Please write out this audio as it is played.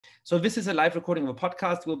So this is a live recording of a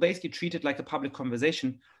podcast. We'll basically treat it like a public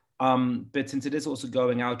conversation. But since it is also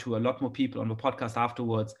going out to a lot more people on the podcast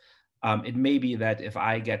afterwards, it may be that if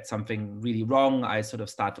I get something really wrong, I sort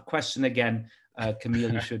of start the question again.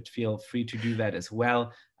 Kmele, you should feel free to do that as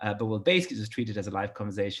well. But we'll basically just treat it as a live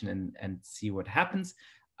conversation and see what happens.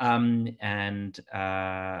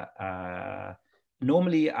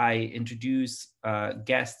 Normally I introduce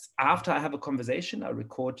guests after I have a conversation. I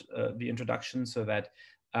record the introduction so that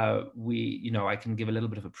I can give a little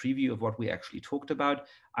bit of a preview of what we actually talked about.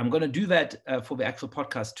 I'm going to do that for the actual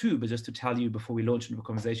podcast too, but just to tell you before we launch into the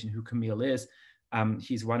conversation who Kmele is.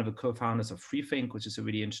 He's one of the co-founders of Freethink, which is a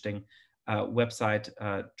really interesting website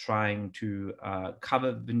trying to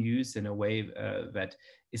cover the news in a way that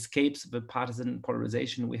escapes the partisan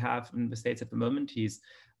polarization we have in the States at the moment. He's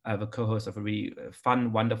the co-host of a really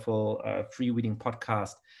fun, wonderful, free-reading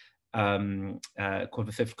podcast called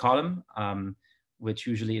The Fifth Column, which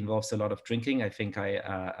usually involves a lot of drinking. I think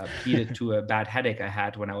I pleaded to a bad headache I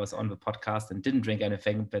had when I was on the podcast and didn't drink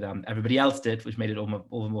anything, but everybody else did, which made it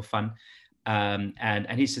all more fun. And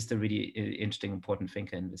he's just a really interesting, important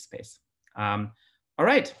thinker in this space. All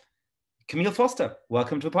right, Kmele Foster,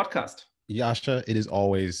 welcome to the podcast. Yascha, it is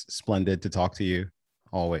always splendid to talk to you,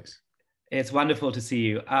 always. It's wonderful to see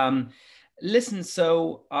you. Listen,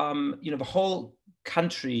 so, the whole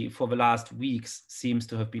country for the last weeks seems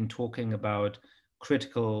to have been talking about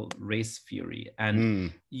critical race theory.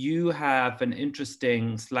 And you have an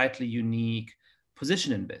interesting, slightly unique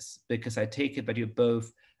position in this, because I take it that you're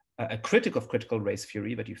both a critic of critical race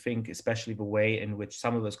theory, that you think especially the way in which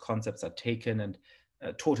some of those concepts are taken and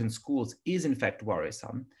taught in schools is in fact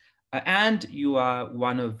worrisome. And you are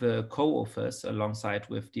one of the co-authors, alongside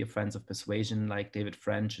with dear friends of Persuasion like David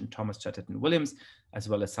French and Thomas Chatterton Williams, as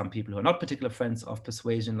well as some people who are not particular friends of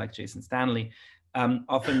Persuasion like Jason Stanley,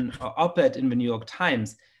 of an op-ed in the New York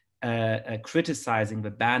Times criticizing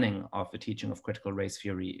the banning of the teaching of critical race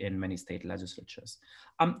theory in many state legislatures.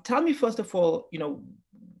 Tell me, first of all,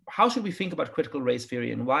 how should we think about critical race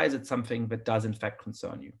theory, and why is it something that does in fact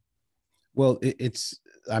concern you? Well,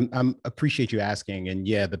 I'm appreciate you asking. And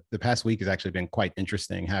yeah, the past week has actually been quite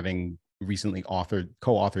interesting, having recently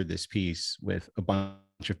co-authored this piece with a bunch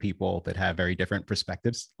of people that have very different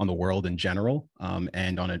perspectives on the world in general,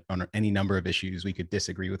 and on any number of issues. We could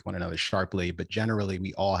disagree with one another sharply, but generally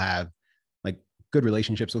we all have like good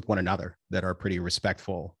relationships with one another that are pretty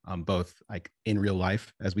respectful, both like in real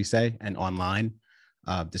life, as we say, and online.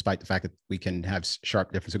 Despite the fact that we can have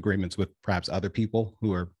sharp disagreements with perhaps other people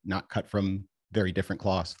who are not cut from very different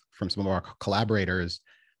cloths from some of our collaborators.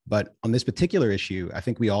 But on this particular issue, I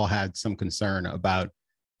think we all had some concern about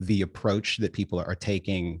the approach that people are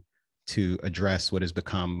taking to address what has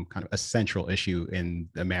become kind of a central issue in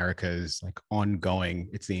America's like ongoing,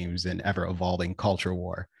 it seems, and ever evolving culture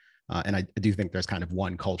war. And I do think there's kind of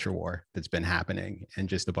one culture war that's been happening, and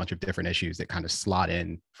just a bunch of different issues that kind of slot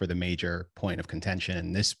in for the major point of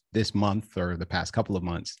contention. This month, or the past couple of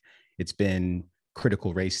months, it's been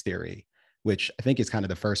critical race theory, which I think is kind of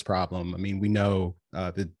the first problem. I mean, we know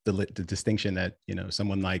the distinction that,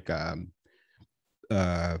 someone like, I'm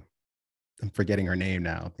forgetting her name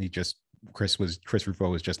now. Chris Rufo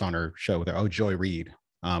was just on her show with her, Joy Reid,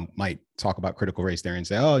 might talk about critical race theory and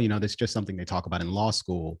say, that's just something they talk about in law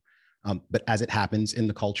school. But as it happens in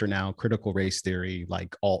the culture now, critical race theory,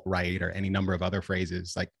 like alt-right or any number of other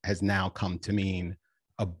phrases, like has now come to mean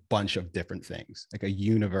a bunch of different things, like a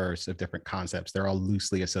universe of different concepts. They're all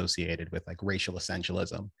loosely associated with like racial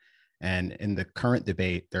essentialism. And in the current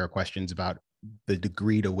debate, there are questions about the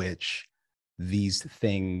degree to which these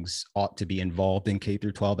things ought to be involved in K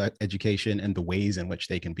through 12 education, and the ways in which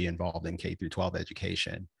they can be involved in K through 12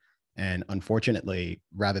 education. And unfortunately,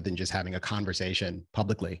 rather than just having a conversation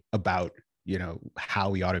publicly about, how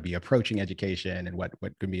we ought to be approaching education and what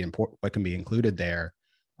can be important, what can be included there,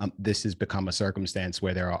 this has become a circumstance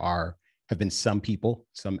where there have been some people,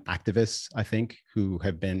 some activists, I think, who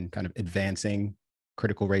have been kind of advancing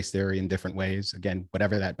critical race theory in different ways. Again,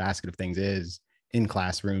 whatever that basket of things is, in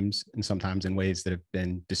classrooms, and sometimes in ways that have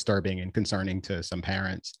been disturbing and concerning to some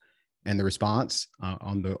parents. And the response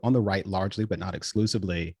on the right, largely but not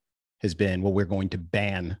exclusively, has been, well, we're going to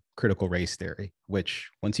ban critical race theory, which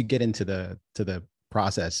once you get into the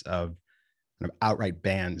process of kind of outright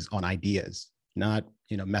bans on ideas, not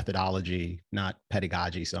methodology, not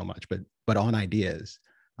pedagogy so much, but on ideas,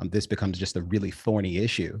 this becomes just a really thorny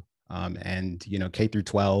issue. And K through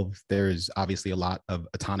 12, there's obviously a lot of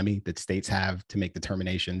autonomy that states have to make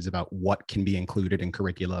determinations about what can be included in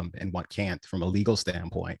curriculum and what can't from a legal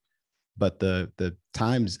standpoint. But the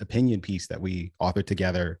Times opinion piece that we authored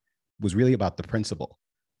together was really about the principle.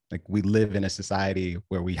 Like, we live in a society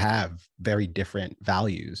where we have very different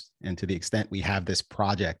values. And to the extent we have this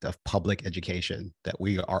project of public education that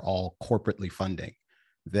we are all corporately funding,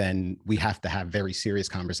 then we have to have very serious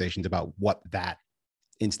conversations about what that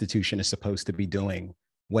institution is supposed to be doing,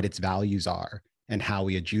 what its values are, and how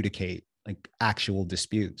we adjudicate like actual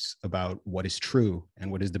disputes about what is true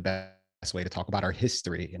and what is the best way to talk about our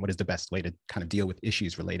history and what is the best way to kind of deal with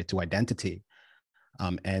issues related to identity.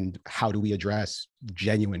 And how do we address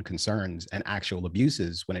genuine concerns and actual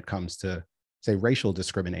abuses when it comes to, say, racial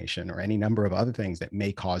discrimination or any number of other things that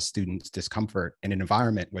may cause students discomfort in an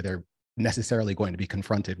environment where they're necessarily going to be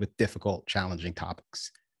confronted with difficult, challenging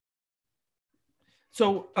topics.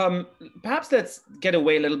 So perhaps let's get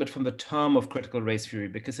away a little bit from the term of critical race theory,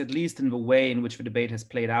 because at least in the way in which the debate has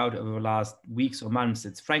played out over the last weeks or months,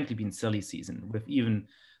 it's frankly been silly season, with even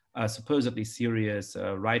supposedly serious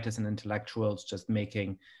writers and intellectuals just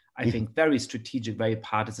making, I think, very strategic, very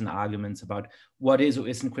partisan arguments about what is or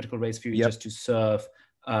isn't critical race theory, just to serve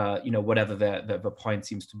whatever the point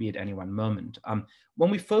seems to be at any one moment. When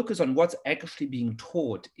we focus on what's actually being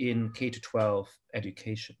taught in K-12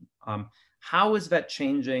 education, how is that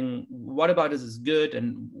changing? What about it is good,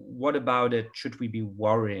 and what about it should we be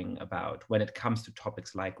worrying about when it comes to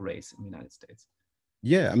topics like race in the United States?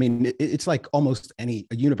 Yeah, I mean, it's like almost a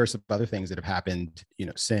universe of other things that have happened,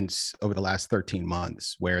 since over the last 13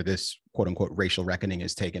 months, where this quote unquote racial reckoning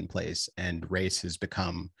has taken place and race has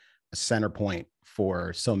become a center point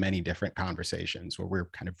for so many different conversations, where we're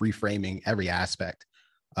kind of reframing every aspect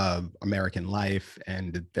of American life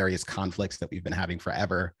and the various conflicts that we've been having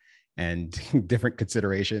forever, and different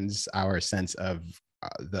considerations, our sense of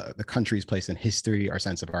the country's place in history, our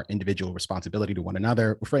sense of our individual responsibility to one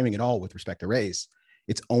another. We're framing it all with respect to race.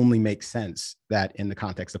 It only makes sense that in the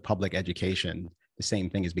context of public education, the same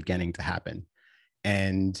thing is beginning to happen.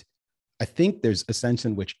 And I think there's a sense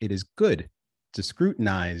in which it is good to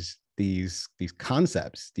scrutinize these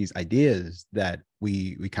concepts, these ideas that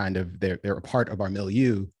we kind of, they're a part of our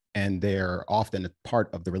milieu, and they're often a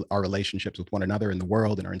part of our relationships with one another in the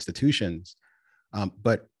world and our institutions.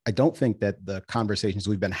 But I don't think that the conversations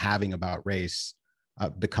we've been having about race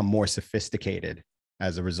become more sophisticated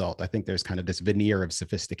as a result. I think there's kind of this veneer of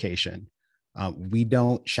sophistication. We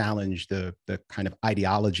don't challenge the kind of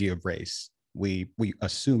ideology of race. We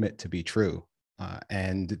assume it to be true.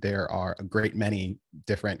 And there are a great many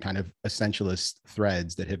different kind of essentialist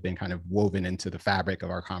threads that have been kind of woven into the fabric of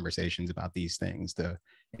our conversations about these things: the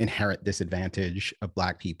inherent disadvantage of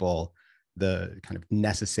Black people, the kind of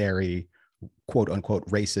necessary quote unquote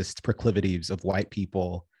racist proclivities of white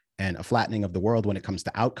people, and a flattening of the world when it comes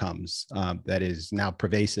to outcomes that is now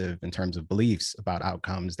pervasive in terms of beliefs about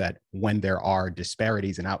outcomes, that when there are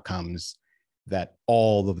disparities in outcomes, that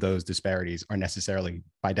all of those disparities are necessarily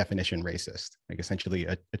by definition racist, like essentially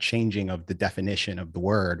a changing of the definition of the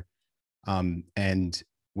word. And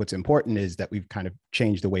what's important is that we've kind of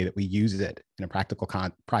changed the way that we use it in a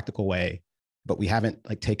practical way, but we haven't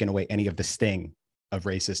like taken away any of the sting of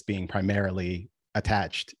racist being primarily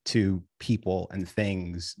attached to people and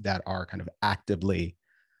things that are kind of actively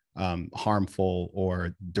harmful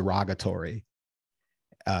or derogatory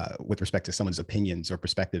with respect to someone's opinions or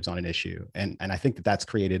perspectives on an issue. And I think that that's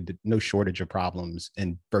created no shortage of problems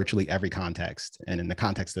in virtually every context. And in the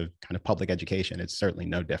context of kind of public education, it's certainly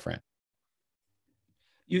no different.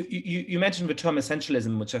 You mentioned the term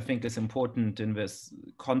essentialism, which I think is important in this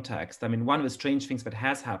context. I mean, one of the strange things that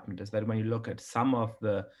has happened is that when you look at some of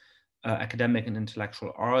the academic and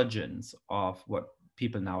intellectual origins of what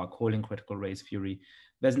people now are calling critical race theory,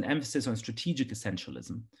 there's an emphasis on strategic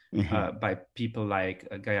essentialism by people like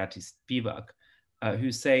Gayatri Spivak,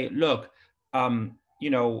 who say, look,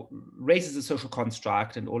 race is a social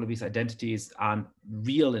construct and all of these identities aren't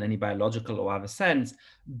real in any biological or other sense,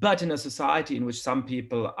 but in a society in which some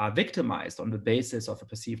people are victimized on the basis of a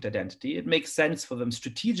perceived identity, it makes sense for them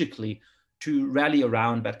strategically to rally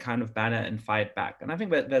around that kind of banner and fight back. And I think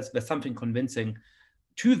that there's something convincing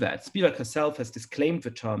to that. Spivak herself has disclaimed the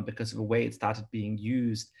term because of the way it started being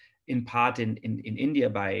used in part in India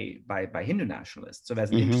by Hindu nationalists. So there's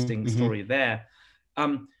an interesting story there.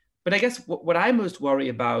 But I guess what I most worry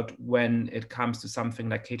about when it comes to something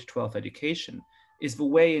like K-12 education is the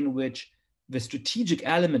way in which the strategic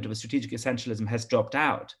element of a strategic essentialism has dropped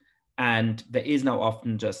out. And there is now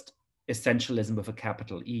often just essentialism with a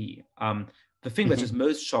capital E. The thing that just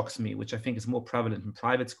most shocks me, which I think is more prevalent in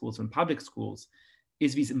private schools than public schools,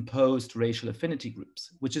 is these imposed racial affinity groups,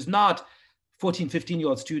 which is not 14,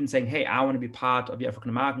 15-year-old students saying, hey, I want to be part of the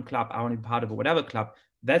African-American club, I want to be part of a whatever club.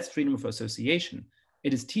 That's freedom of association.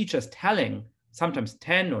 It is teachers telling sometimes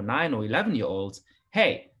 10 or 9 or 11-year-olds,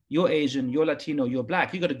 hey, you're Asian, you're Latino, you're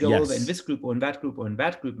Black. You got to go over in Yes. this group or in that group or in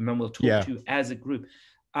that group, and then we'll talk Yeah. to you as a group.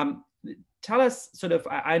 Tell us sort of,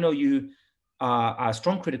 I know you are a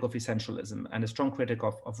strong critic of essentialism and a strong critic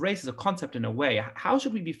of race as a concept in a way. How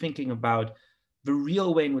should we be thinking about the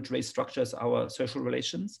real way in which race structures our social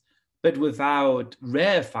relations, but without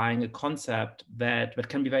rarefying a concept that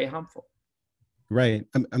can be very harmful? Right.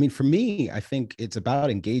 I mean, for me, I think it's about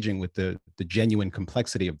engaging with the genuine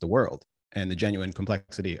complexity of the world and the genuine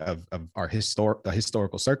complexity of our the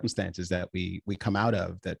historical circumstances that we come out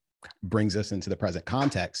of that brings us into the present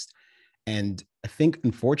context. And I think,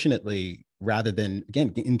 unfortunately, rather than,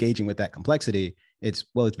 again, engaging with that complexity, it's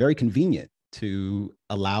very convenient to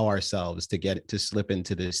allow ourselves to slip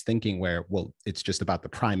into this thinking where, well, it's just about the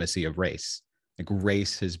primacy of race. Like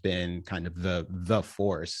race has been kind of the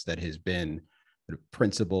force that has been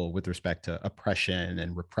principle with respect to oppression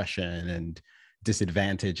and repression and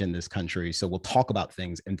disadvantage in this country. So we'll talk about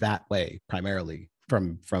things in that way primarily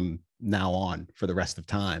from now on for the rest of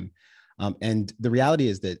time. And the reality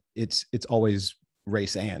is that it's always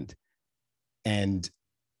race and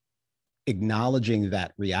acknowledging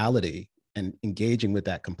that reality and engaging with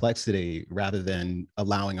that complexity rather than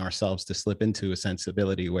allowing ourselves to slip into a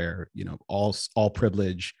sensibility where, you know, all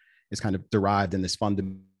privilege is kind of derived in this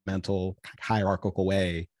fundamental hierarchical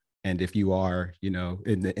way. And if you are, you know,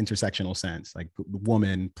 in the intersectional sense, like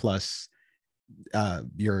woman plus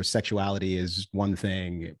your sexuality is one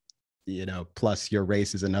thing, you know, plus your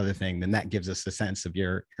race is another thing, then that gives us a sense of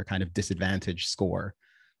your kind of disadvantage score.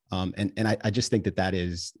 And I just think that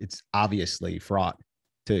it's obviously fraught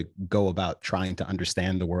to go about trying to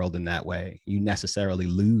understand the world in that way. You necessarily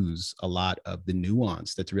lose a lot of the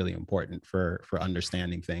nuance that's really important for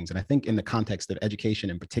understanding things. And I think in the context of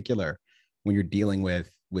education in particular, when you're dealing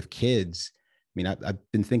with kids, I mean,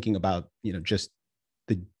 I've been thinking about, you know, just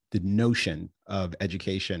the notion of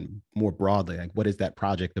education more broadly. Like, what is that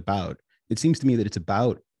project about? It seems to me that it's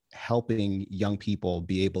about helping young people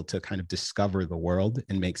be able to kind of discover the world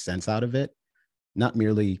and make sense out of it, not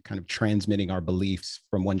merely kind of transmitting our beliefs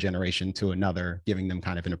from one generation to another, giving them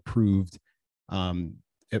kind of an approved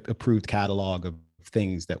catalog of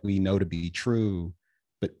things that we know to be true,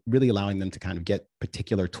 but really allowing them to kind of get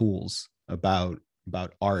particular tools about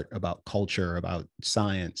art, about culture, about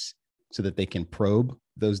science, so that they can probe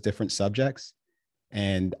those different subjects.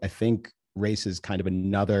 And I think race is kind of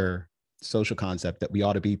another social concept that we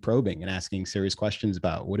ought to be probing and asking serious questions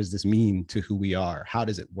about. What does this mean to who we are? How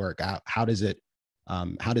does it work out? How does it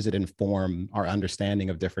inform our understanding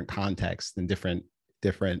of different contexts and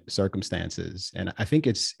different circumstances? And I think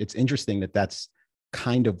it's interesting that that's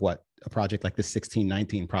kind of what a project like the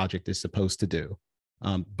 1619 project is supposed to do.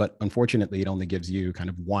 But unfortunately, it only gives you kind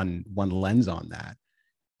of one lens on that.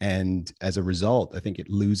 And as a result, I think it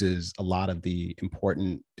loses a lot of the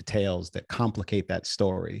important details that complicate that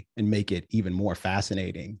story and make it even more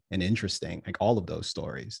fascinating and interesting, like all of those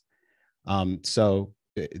stories. So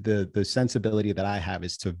the sensibility that I have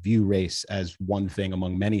is to view race as one thing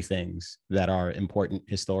among many things that are important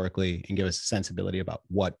historically and give us a sensibility about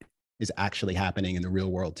what is actually happening in the real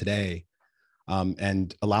world today,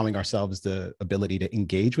 and allowing ourselves the ability to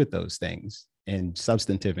engage with those things in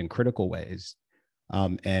substantive and critical ways.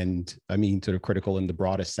 And I mean, sort of critical in the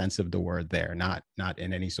broadest sense of the word there, not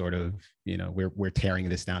in any sort of, you know, we're tearing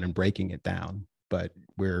this down and breaking it down, but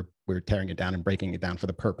we're tearing it down and breaking it down for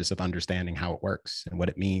the purpose of understanding how it works and what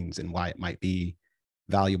it means and why it might be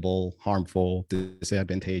valuable, harmful,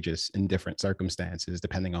 disadvantageous in different circumstances,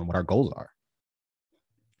 depending on what our goals are.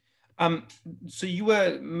 So you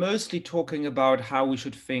were mostly talking about how we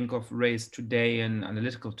should think of race today in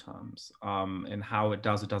analytical terms, and how it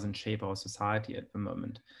does or doesn't shape our society at the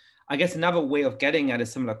moment. I guess another way of getting at a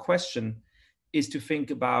similar question is to think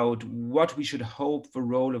about what we should hope the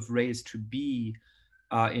role of race to be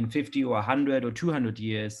in 50 or 100 or 200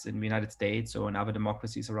 years in the United States or in other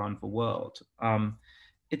democracies around the world.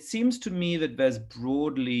 It seems to me that there's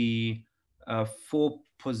broadly 4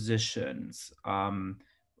 positions.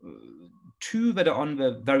 Two that are on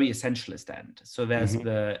the very essentialist end. So there's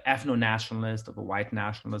the ethno-nationalist or the white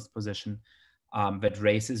nationalist position, that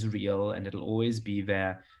race is real and it'll always be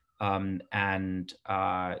there, and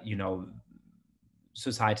you know,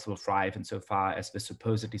 societies will thrive insofar as the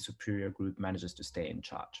supposedly superior group manages to stay in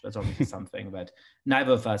charge. That's obviously something that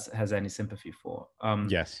neither of us has any sympathy for.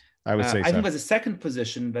 Yes, I would say so. I think there's a second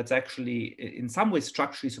position that's actually in some ways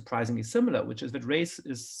structurally surprisingly similar, which is that race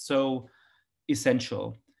is so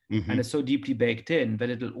essential and is so deeply baked in that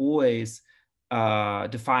it'll always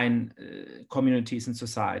define communities and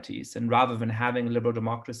societies. And rather than having a liberal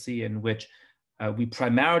democracy in which we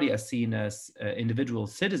primarily are seen as individual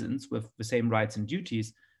citizens with the same rights and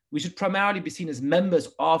duties, we should primarily be seen as members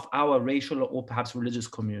of our racial or perhaps religious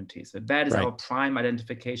communities. That is our prime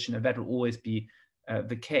identification, and that will always be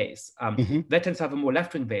the case. That tends to have a more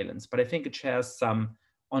left-wing valence, but I think it shares some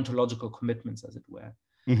ontological commitments, as it were.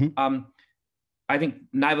 I think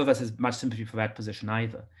neither of us has much sympathy for that position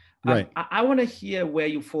either. I want to hear where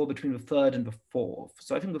you fall between the third and the fourth.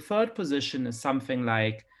 So I think the third position is something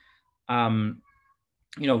like,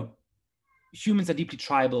 humans are deeply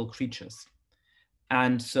tribal creatures.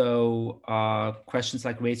 And so questions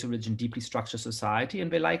like race or religion deeply structure society,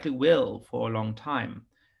 and they likely will for a long time.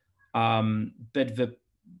 But the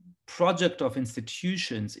project of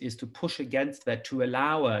institutions is to push against that, to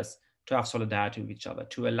allow us to have solidarity with each other,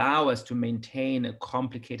 to allow us to maintain a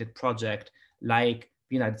complicated project like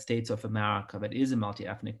the United States of America, that is a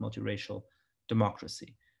multi-ethnic, multiracial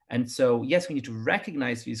democracy. And so, yes, we need to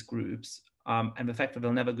recognize these groups and the fact that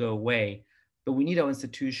they'll never go away, but we need our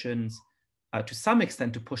institutions to some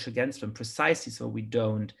extent to push against them, precisely so we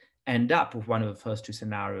don't end up with one of the first two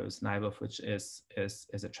scenarios, neither of which is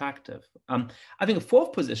attractive. I think a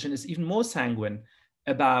fourth position is even more sanguine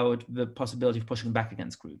about the possibility of pushing back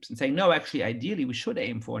against groups and saying, no, actually, ideally, we should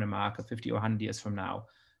aim for an America 50 or 100 years from now,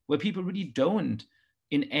 where people really don't,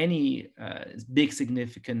 in any big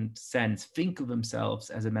significant sense, think of themselves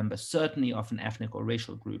as a member, certainly of an ethnic or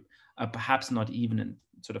racial group, perhaps not even in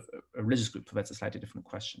sort of a religious group, so that's a slightly different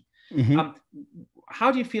question.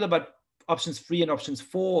 How do you feel about options 3 and options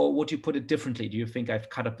 4, or would you put it differently? Do you think I've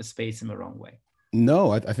cut up the space in the wrong way?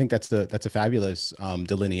 No, I think that's a fabulous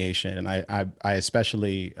delineation, and I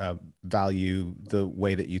especially value the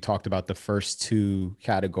way that you talked about the first two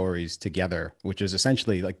categories together, which is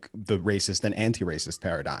essentially like the racist and anti-racist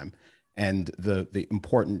paradigm. And the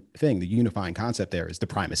important thing, the unifying concept there, is the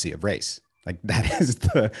primacy of race. Like that is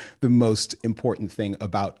the most important thing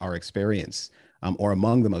about our experience, or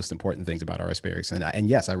among the most important things about our experience. And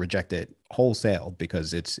yes, I reject it wholesale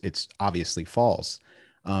because it's obviously false.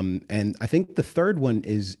 And I think the third one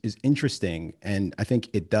is interesting, and I think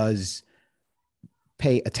it does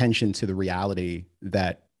pay attention to the reality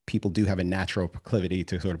that people do have a natural proclivity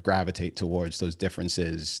to sort of gravitate towards those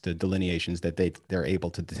differences, the delineations that they're able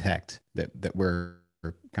to detect, that we're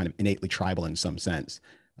kind of innately tribal in some sense.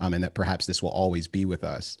 And that perhaps this will always be with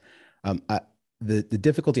us. The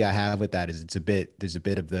difficulty I have with that is there's a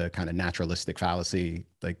bit of the kind of naturalistic fallacy,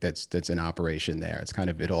 like that's in operation there. It's kind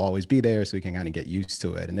of, it'll always be there, so we can kind of get used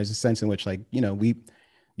to it. And there's a sense in which, like,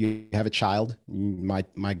 you have a child. My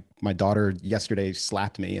daughter yesterday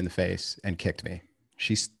slapped me in the face and kicked me.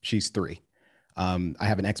 She's 3. I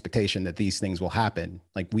have an expectation that these things will happen.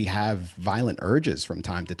 Like, we have violent urges from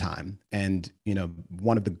time to time. And,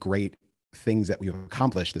 one of the great things that we've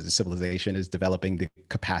accomplished as a civilization is developing the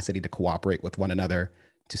capacity to cooperate with one another,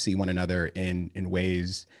 to see one another in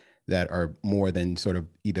ways that are more than sort of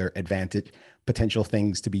either potential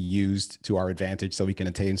things to be used to our advantage so we can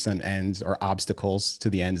attain some ends, or obstacles to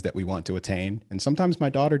the ends that we want to attain. And sometimes my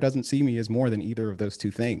daughter doesn't see me as more than either of those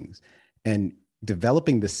two things. And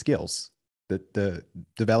developing the skills,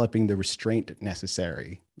 developing the restraint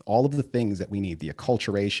necessary, all of the things that we need, the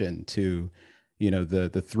acculturation to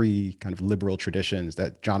the 3 kind of liberal traditions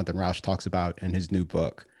that Jonathan Rauch talks about in his new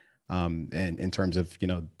book, and in terms of,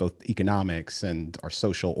 both economics and our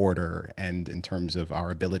social order, and in terms of our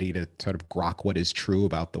ability to sort of grok what is true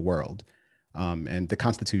about the world. And the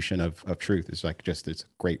Constitution of Truth is it's a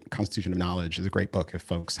great, Constitution of Knowledge is a great book if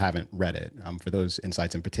folks haven't read it, for those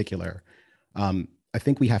insights in particular. I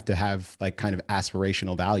think we have to have like kind of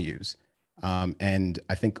aspirational values. And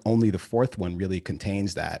I think only the fourth one really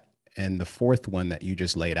contains that. And the fourth one that you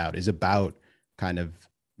just laid out is about kind of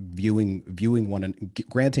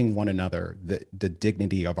granting one another the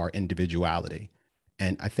dignity of our individuality.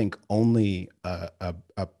 And I think only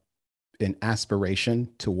an aspiration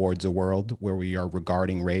towards a world where we are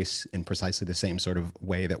regarding race in precisely the same sort of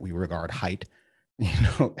way that we regard height,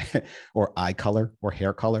 or eye color or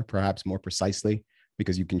hair color, perhaps more precisely,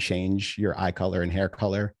 because you can change your eye color and hair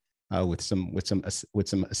color with some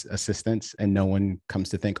assistance, and no one comes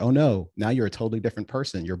to think, oh no, now you're a totally different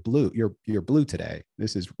person. You're blue. You're blue today.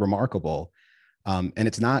 This is remarkable. And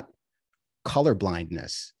it's not color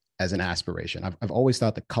blindness as an aspiration. I've always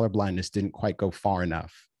thought that color blindness didn't quite go far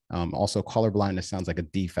enough. Also, color blindness sounds like a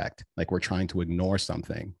defect, like we're trying to ignore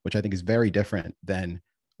something, which I think is very different than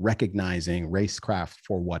recognizing racecraft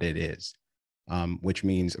for what it is. Which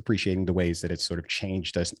means appreciating the ways that it's sort of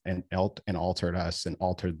changed us and altered us, and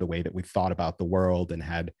altered the way that we thought about the world, and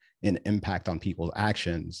had an impact on people's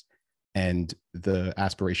actions, and the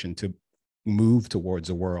aspiration to move towards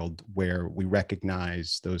a world where we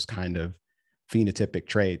recognize those kind of phenotypic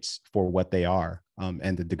traits for what they are,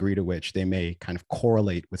 and the degree to which they may kind of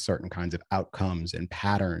correlate with certain kinds of outcomes and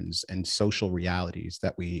patterns and social realities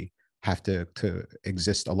that we have to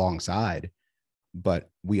exist alongside. But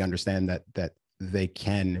we understand that they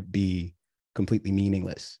can be completely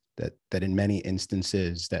meaningless, that in many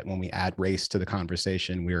instances, that when we add race to the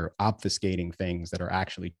conversation, we're obfuscating things that are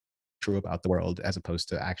actually true about the world as opposed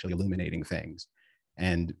to actually illuminating things.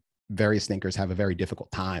 And various thinkers have a very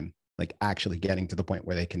difficult time like actually getting to the point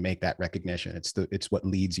where they can make that recognition. It's what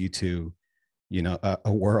leads you to, you know,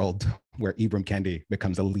 a world where Ibram Kendi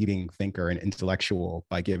becomes a leading thinker and intellectual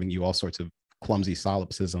by giving you all sorts of clumsy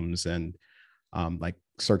solipsisms and like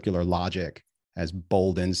circular logic as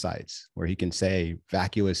bold insights, where he can say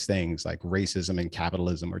vacuous things like racism and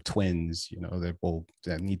capitalism are twins, you know,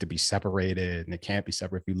 that need to be separated and it can't be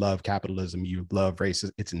separate. If you love capitalism, you love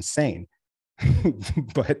racism. It's insane.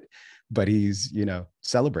 but he's, you know,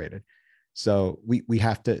 celebrated. So we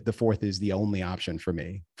have to, the fourth is the only option for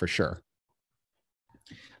me, for sure.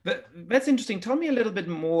 But that's interesting. Tell me a little bit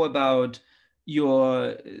more about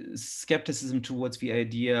your skepticism towards the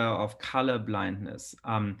idea of color blindness.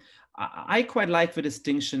 I quite like the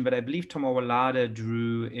distinction that I believe Tom Ovalade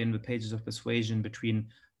drew in the pages of Persuasion between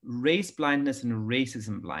race blindness and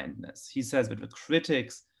racism blindness. He says that the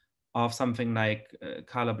critics of something like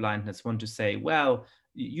color blindness want to say, well,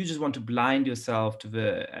 you just want to blind yourself to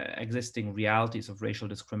the existing realities of racial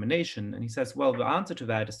discrimination. And he says, well, the answer to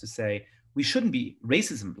that is to say, we shouldn't be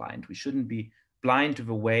racism blind. We shouldn't be blind to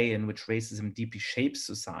the way in which racism deeply shapes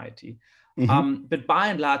society. Mm-hmm. But by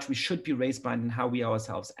and large, we should be race blind in how we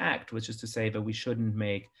ourselves act, which is to say that we shouldn't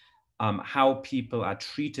make how people are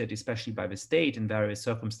treated, especially by the state in various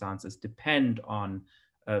circumstances, depend on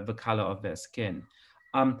the color of their skin.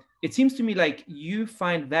 It seems to me like you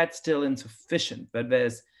find that still insufficient, that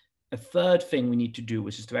there's a third thing we need to do,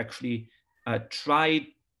 which is to actually try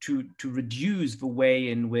to reduce the way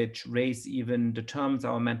in which race even determines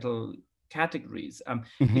our mental categories.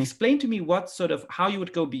 Mm-hmm. Explain to me what sort of, how you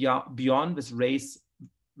would go beyond this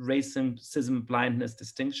racism blindness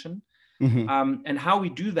distinction, mm-hmm. And how we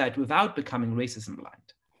do that without becoming racism blind.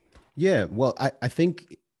 Yeah, well, I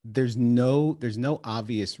think there's no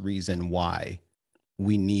obvious reason why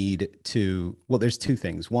we need to, well, there's two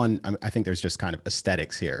things. One, I think there's just kind of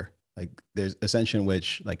aesthetics here. Like there's a sense in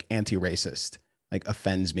which like anti-racist like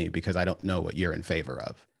offends me because I don't know what you're in favor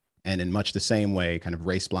of. And in much the same way, kind of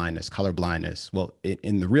race blindness, color blindness. Well,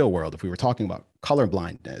 in the real world, if we were talking about color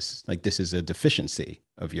blindness, like this is a deficiency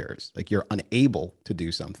of yours, like you're unable to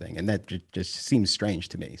do something. And that just seems strange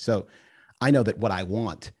to me. So I know that what I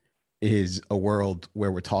want is a world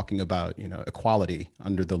where we're talking about, you know, equality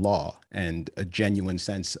under the law and a genuine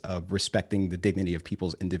sense of respecting the dignity of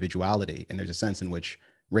people's individuality. And there's a sense in which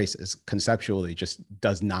race is conceptually just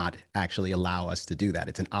does not actually allow us to do that.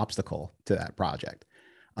 It's an obstacle to that project.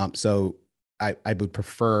 So I would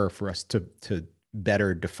prefer for us to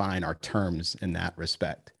better define our terms in that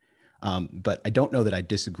respect. But I don't know that I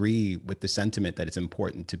disagree with the sentiment that it's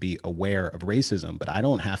important to be aware of racism, but I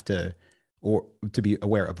don't have to, or to be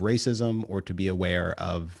aware of racism or to be aware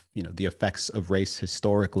of, you know, the effects of race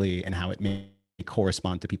historically and how it may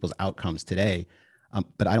correspond to people's outcomes today.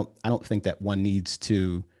 But I don't think that one needs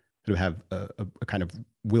to sort of have a kind of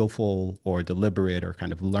willful or deliberate or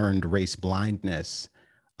kind of learned race blindness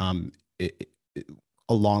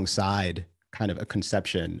alongside kind of a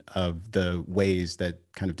conception of the ways that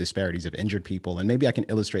kind of disparities have injured people. And maybe I can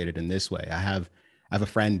illustrate it in this way. I have a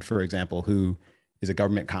friend, for example, who is a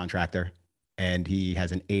government contractor, and he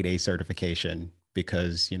has an 8A certification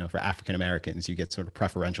because, you know, for African Americans, you get sort of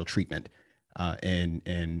preferential treatment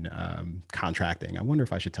in contracting. I wonder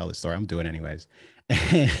if I should tell this story. I'm doing it anyways.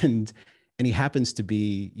 And he happens to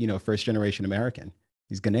be, you know, first generation American.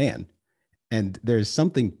 He's Ghanaian. And there's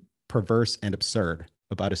something perverse and absurd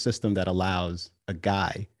about a system that allows a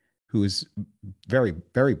guy who is very,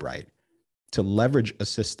 very bright to leverage a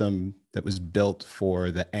system that was built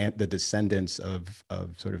for the descendants of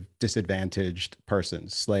sort of disadvantaged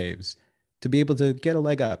persons, slaves, to be able to get a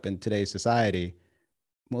leg up in today's society.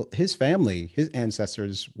 Well, his family, his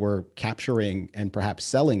ancestors were capturing and perhaps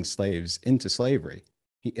selling slaves into slavery.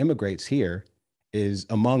 He immigrates here, is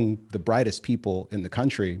among the brightest people in the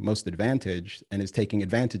country, most advantaged, and is taking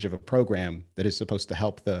advantage of a program that is supposed to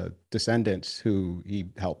help the descendants who he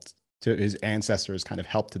helped, to his ancestors kind of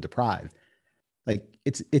helped to deprive. Like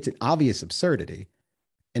it's an obvious absurdity,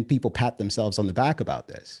 and people pat themselves on the back about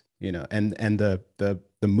this, you know, and the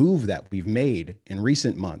move that we've made in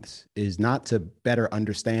recent months is not to better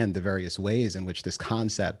understand the various ways in which this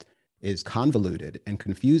concept is convoluted and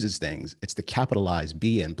confuses things. It's to capitalize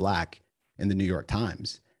B and Black in the New York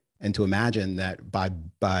Times And to imagine that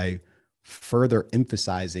by further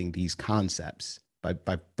emphasizing these concepts, by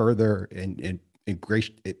further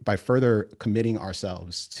by further committing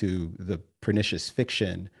ourselves to the pernicious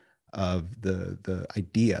fiction of the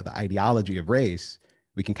ideology of race,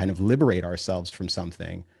 we can kind of liberate ourselves from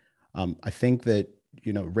something. I think that,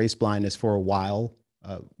 race blindness for a while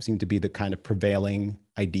seemed to be the kind of prevailing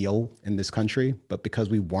ideal in this country, but because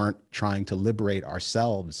we weren't trying to liberate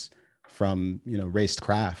ourselves from,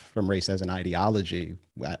 racecraft, from race as an ideology,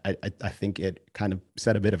 I think it kind of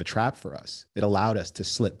set a bit of a trap for us. It allowed us to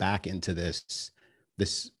slip back into this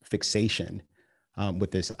fixation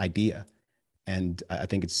with this idea, and I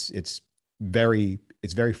think it's very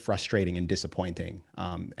frustrating and disappointing,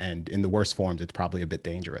 and in the worst forms, it's probably a bit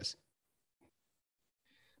dangerous.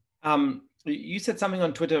 You said something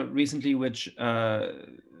on Twitter recently which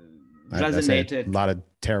resonated. A lot of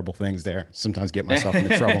terrible things there. Sometimes get myself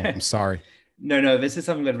into trouble. I'm sorry. No, this is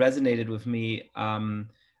something that resonated with me.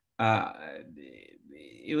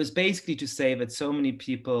 It was basically to say that so many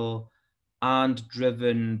people aren't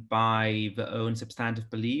driven by their own substantive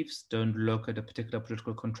beliefs, don't look at a particular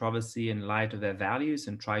political controversy in light of their values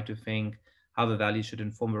and try to think how the values should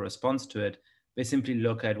inform a response to it. They simply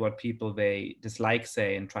look at what people they dislike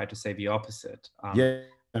say and try to say the opposite.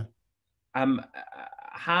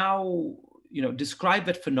 How, describe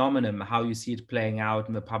that phenomenon, how you see it playing out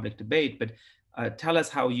in the public debate, but tell us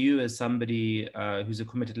how you, as somebody who's a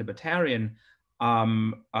committed libertarian,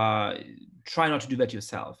 try not to do that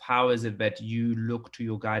yourself. How is it that you look to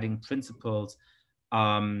your guiding principles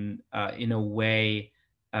in a way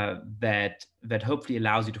that hopefully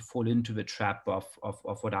allows you to fall into the trap of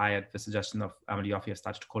what I, at the suggestion of Amelie Yoffe, have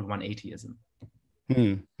started to call 180ism?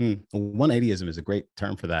 180ism is a great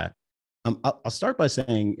term for that. I'll start by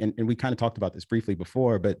saying, and we kind of talked about this briefly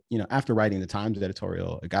before, but after writing the Times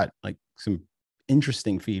editorial, I got like some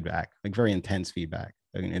interesting feedback, like very intense feedback.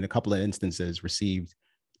 In a couple of instances, received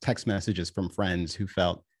text messages from friends who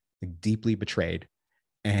felt like deeply betrayed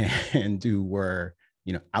and who were,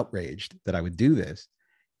 outraged that I would do this.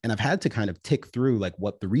 And I've had to kind of tick through like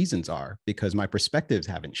what the reasons are, because my perspectives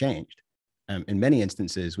haven't changed. In many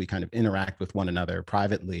instances, we kind of interact with one another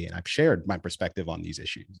privately, and I've shared my perspective on these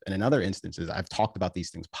issues. And in other instances, I've talked about these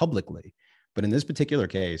things publicly. But in this particular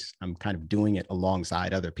case, I'm kind of doing it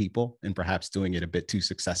alongside other people, and perhaps doing it a bit too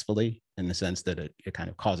successfully, in the sense that it kind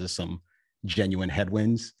of causes some genuine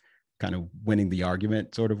headwinds, kind of winning the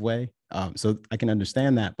argument sort of way. So I can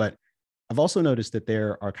understand that. But I've also noticed that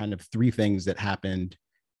there are kind of three things that happened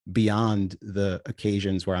beyond the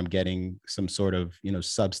occasions where I'm getting some sort of,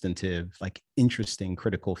 substantive, like interesting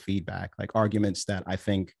critical feedback, like arguments that I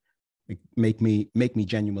think make me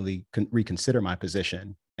genuinely reconsider my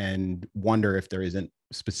position and wonder if there isn't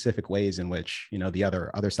specific ways in which, the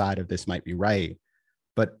other side of this might be right.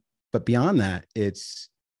 But beyond that, it's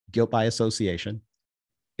guilt by association.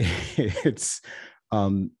 It's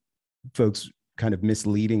folks kind of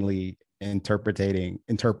misleadingly interpreting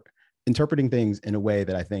things in a way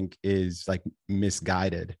that I think is like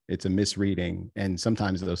misguided. It's a misreading. And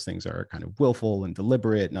sometimes those things are kind of willful and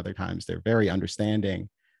deliberate, and other times they're very understanding.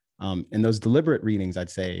 And those deliberate readings, I'd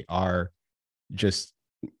say, are just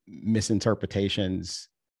misinterpretations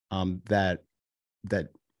that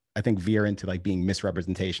I think veer into like being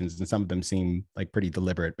misrepresentations. And some of them seem like pretty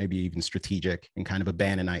deliberate, maybe even strategic, in kind of a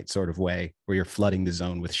Bannonite sort of way, where you're flooding the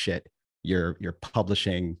zone with shit. You're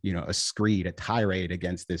publishing, a screed, a tirade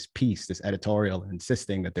against this piece, this editorial,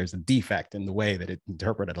 insisting that there's a defect in the way that it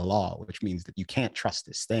interpreted a law, which means that you can't trust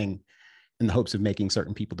this thing, in the hopes of making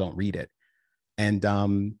certain people don't read it. And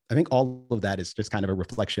I think all of that is just kind of a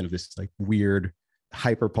reflection of this like weird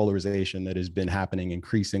hyperpolarization that has been happening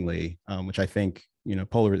increasingly, which I think,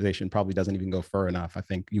 polarization probably doesn't even go far enough. I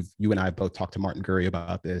think you and I have both talked to Martin Gurry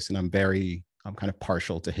about this, and I'm kind of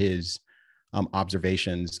partial to his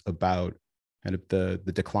observations about kind of the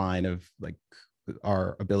decline of like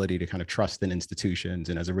our ability to kind of trust in institutions.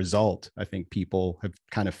 And as a result, I think people have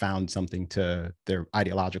kind of found something to their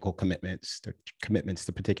ideological commitments, their commitments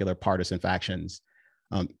to particular partisan factions,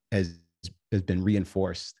 has been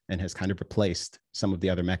reinforced and has kind of replaced some of the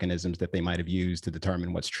other mechanisms that they might have used to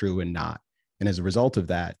determine what's true and not. And as a result of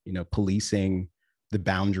that, policing the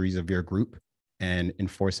boundaries of your group and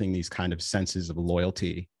enforcing these kind of senses of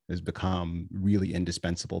loyalty has become really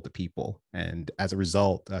indispensable to people. And as a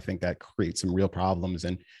result, I think that creates some real problems.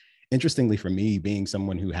 And interestingly for me, being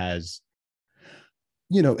someone who has,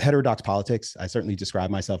 heterodox politics, I certainly describe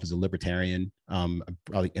myself as a libertarian,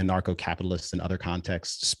 probably anarcho-capitalist in other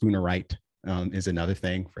contexts. Spoonerite is another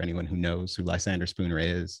thing for anyone who knows who Lysander Spooner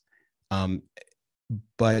is.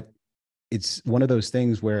 But it's one of those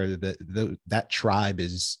things where that tribe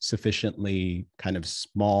is sufficiently kind of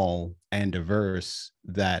small and diverse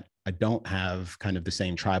that I don't have kind of the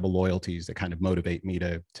same tribal loyalties that kind of motivate me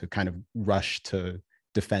to kind of rush to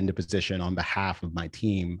defend a position on behalf of my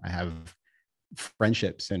team. I have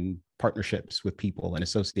friendships and partnerships with people and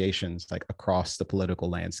associations like across the political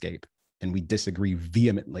landscape, and we disagree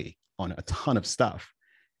vehemently on a ton of stuff.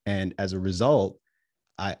 And as a result,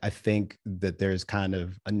 I think that there's kind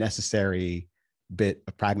of a necessary bit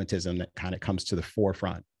of pragmatism that kind of comes to the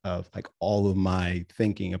forefront of like all of my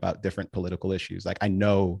thinking about different political issues. Like I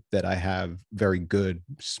know that I have very good,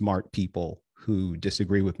 smart people who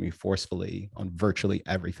disagree with me forcefully on virtually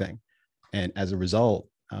everything. And as a result,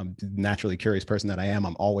 the naturally curious person that I am,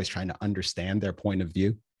 I'm always trying to understand their point of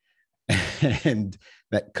view. And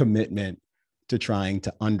that commitment to trying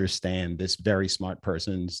to understand this very smart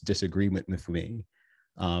person's disagreement with me,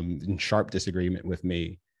 and sharp disagreement with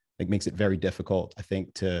me, like makes it very difficult, I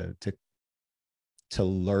think, to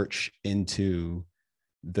lurch into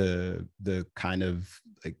the kind of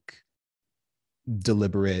like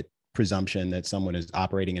deliberate presumption that someone is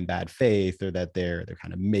operating in bad faith, or that they're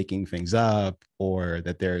kind of making things up, or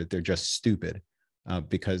that they're just stupid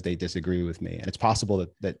because they disagree with me. And it's possible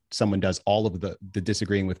that someone does all of the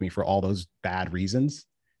disagreeing with me for all those bad reasons.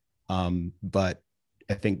 But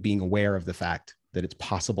I think being aware of the fact that it's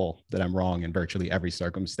possible that I'm wrong in virtually every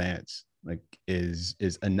circumstance, like is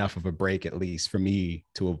enough of a break, at least for me,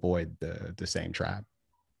 to avoid the same trap.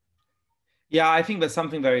 Yeah, I think there's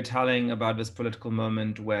something very telling about this political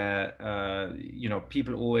moment where,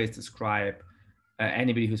 people always describe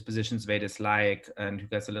anybody whose positions they dislike and who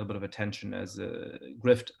gets a little bit of attention as a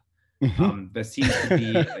grifter. There seems to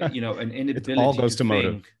be, an inability it all goes to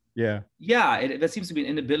motive. think. Yeah. Yeah, there seems to be an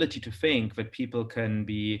inability to think that people can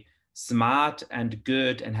be smart and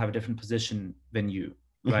good and have a different position than you,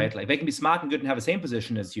 right? Like they can be smart and good and have the same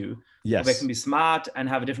position as you. Yes. Or they can be smart and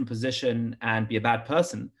have a different position and be a bad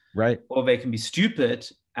person. Right. Or they can be stupid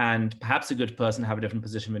and perhaps a good person, have a different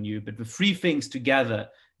position than you. But the three things together,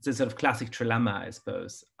 it's a sort of classic trilemma, I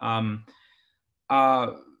suppose.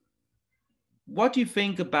 What do you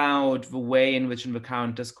think about the way in which in the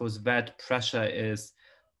current discourse that pressure is,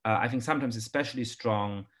 I think sometimes especially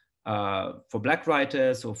strong for Black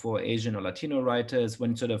writers or for Asian or Latino writers,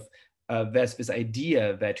 when sort of there's this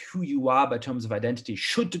idea that who you are by terms of identity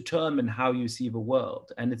should determine how you see the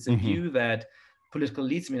world. And it's a view that political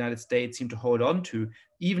elites in the United States seem to hold on to,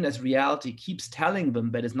 even as reality keeps telling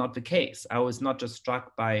them that is not the case. I was not just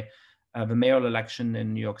struck by the mayoral election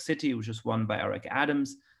in New York City, which was won by Eric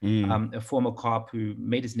Adams, a former cop who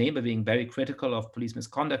made his name by being very critical of police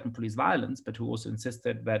misconduct and police violence, but who also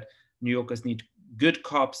insisted that New Yorkers need good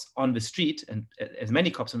cops on the street, and as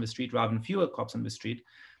many cops on the street rather than fewer cops on the street.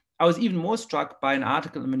 I was even more struck by an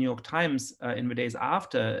article in the New York Times in the days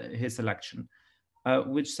after his election,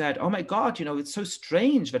 which said, oh my God, it's so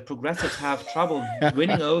strange that progressives have trouble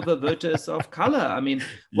winning over voters of color. I mean,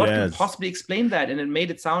 what can possibly explain that? And it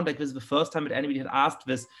made it sound like this was the first time that anybody had asked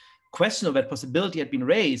this question, or that possibility had been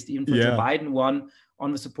raised. Even for Joe Biden won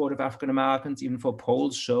on the support of African Americans, even for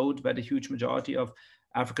polls showed that a huge majority of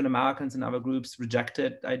African Americans and other groups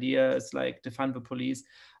rejected ideas like defund the police.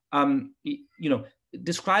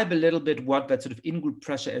 Describe a little bit what that sort of in-group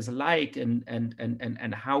pressure is like,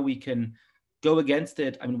 and how we can go against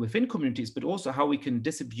it, I mean, within communities, but also how we can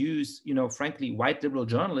disabuse, frankly, white liberal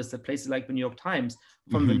journalists at places like the New York Times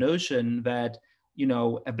from the notion that,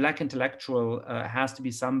 a Black intellectual has to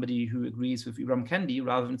be somebody who agrees with Ibram Kendi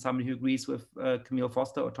rather than somebody who agrees with Kmele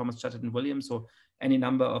Foster or Thomas Chatterton Williams or any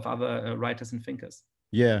number of other writers and thinkers.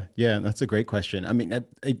 Yeah, that's a great question. I mean,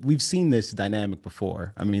 we've seen this dynamic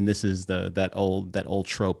before. I mean, this is that old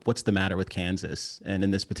trope. What's the matter with Kansas? And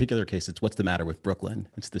in this particular case, it's what's the matter with Brooklyn?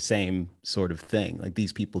 It's the same sort of thing. Like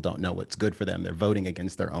these people don't know what's good for them. They're voting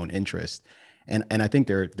against their own interest. And I think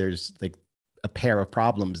there's like a pair of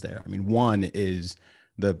problems there. I mean, one is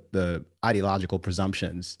the ideological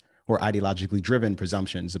presumptions or ideologically driven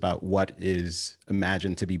presumptions about what is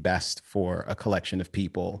imagined to be best for a collection of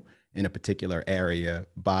people in a particular area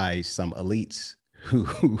by some elites who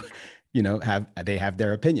have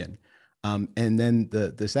their opinion. And then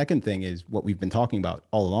the second thing is what we've been talking about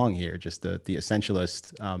all along here, just the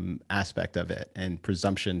essentialist aspect of it, and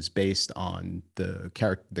presumptions based on the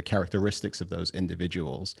characteristics of those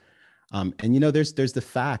individuals. And there's the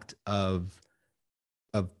fact of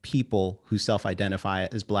people who self-identify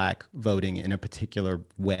as Black voting in a particular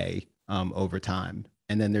way over time.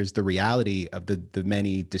 And then there's the reality of the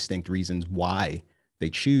many distinct reasons why they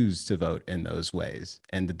choose to vote in those ways,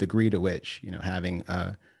 and the degree to which, having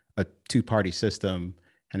a two-party system,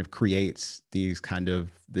 kind of creates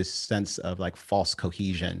this sense of like false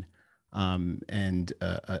cohesion, and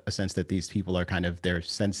a sense that these people are kind of, their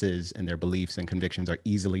senses and their beliefs and convictions are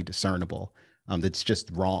easily discernible. That's just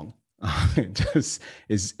wrong. It just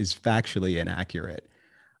is factually inaccurate.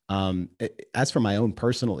 As for my own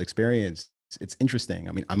personal experience, it's interesting.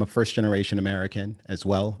 I mean, I'm a first generation American as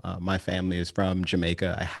well. My family is from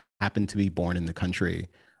Jamaica. I happen to be born in the country.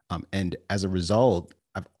 And as a result,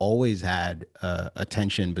 I've always had a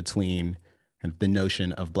tension between kind of the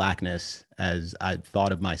notion of Blackness, as I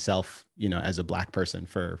thought of myself, as a Black person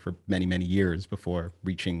for many, many years before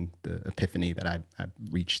reaching the epiphany that I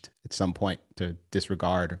reached at some point to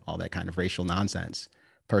disregard all that kind of racial nonsense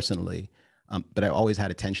personally. But I always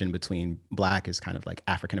had a tension between Black as kind of like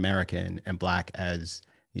African American and Black as,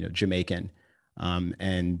 Jamaican.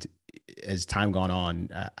 And as time gone on,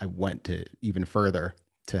 I went to even further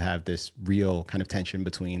to have this real kind of tension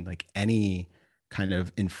between like any kind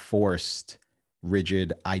of enforced,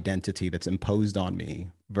 rigid identity that's imposed on me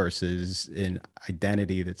versus an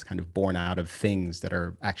identity that's kind of born out of things that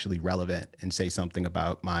are actually relevant and say something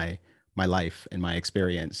about my life and my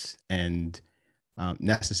experience, and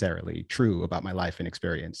necessarily true about my life and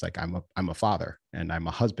experience. Like I'm a father and I'm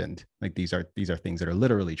a husband. Like these are things that are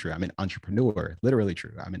literally true. I'm an entrepreneur, literally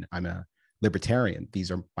true. I'm a libertarian.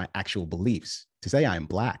 These are my actual beliefs. To say I'm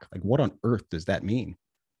Black, like what on earth does that mean?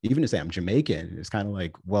 Even to say I'm Jamaican is kind of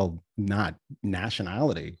like, well, not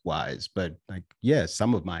nationality wise, but like, yeah,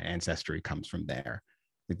 some of my ancestry comes from there.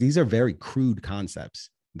 Like, these are very crude concepts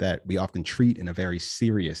that we often treat in a very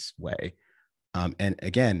serious way. And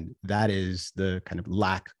again, that is the kind of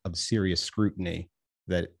lack of serious scrutiny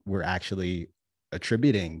that we're actually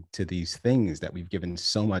attributing to these things that we've given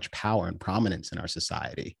so much power and prominence in our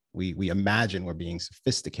society. We imagine we're being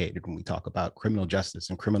sophisticated when we talk about criminal justice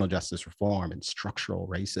and criminal justice reform and structural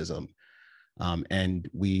racism. And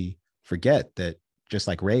we forget that, just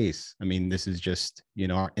like race, I mean, this is just,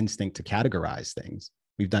 our instinct to categorize things.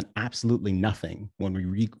 We've done absolutely nothing when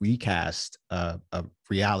we recast a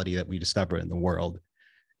reality that we discover in the world.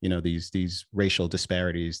 These racial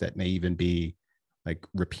disparities that may even be like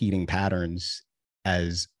repeating patterns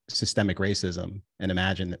as systemic racism, and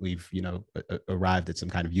imagine that we've arrived at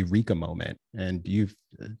some kind of eureka moment, and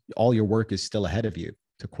all your work is still ahead of you,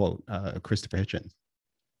 to quote Christopher Hitchens.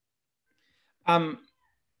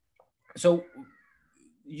 So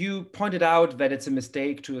you pointed out that it's a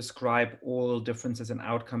mistake to ascribe all differences in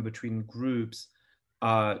outcome between groups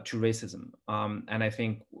to racism. And I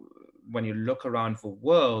think when you look around the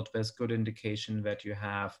world, there's good indication that you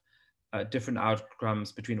have different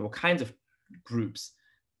outcomes between all kinds of groups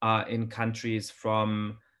in countries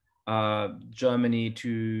from Germany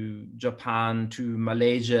to Japan to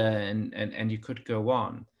Malaysia, and you could go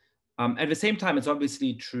on. At the same time, it's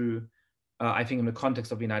obviously true, I think in the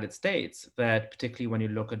context of the United States, that particularly when you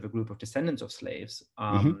look at the group of descendants of slaves,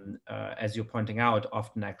 as you're pointing out,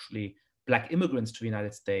 often actually Black immigrants to the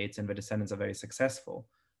United States and the descendants are very successful.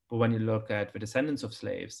 But when you look at the descendants of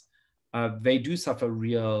slaves, they do suffer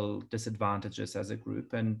real disadvantages as a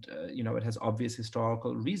group. And, it has obvious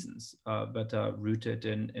historical reasons that are rooted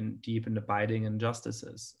in deep and abiding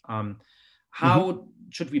injustices. How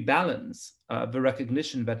should we balance the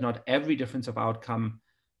recognition that not every difference of outcome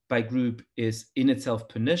by group is in itself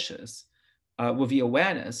pernicious, with the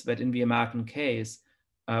awareness that in the American case,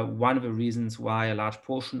 one of the reasons why a large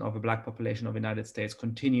portion of the Black population of the United States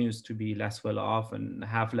continues to be less well off and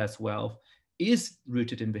have less wealth is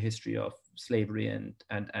rooted in the history of slavery and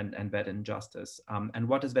that injustice. And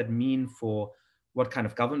what does that mean for what kind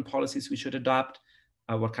of government policies we should adopt,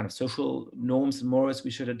 what kind of social norms and morals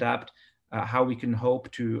we should adapt, how we can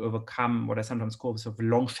hope to overcome what I sometimes call the sort of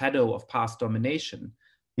long shadow of past domination,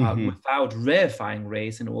 without reifying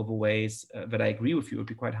race in all the ways that I agree with you would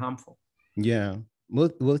be quite harmful. Yeah.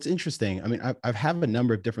 Well, it's interesting. I mean, I've had a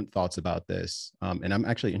number of different thoughts about this, and I'm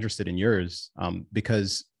actually interested in yours,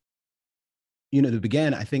 because, to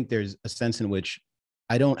begin, I think there's a sense in which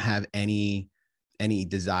I don't have any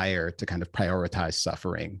desire to kind of prioritize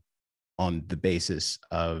suffering on the basis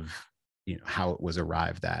of, how it was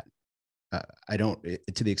arrived at. I don't,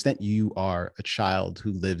 to the extent you are a child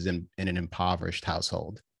who lives in an impoverished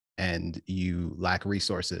household, and you lack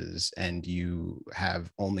resources and you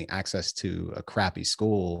have only access to a crappy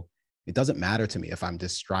school, it doesn't matter to me if I'm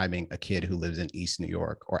describing a kid who lives in East New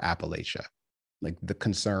York or Appalachia. Like, the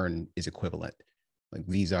concern is equivalent. Like,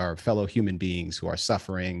 these are fellow human beings who are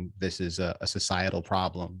suffering. This is a societal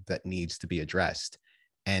problem that needs to be addressed.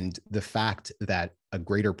 And the fact that a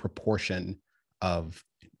greater proportion of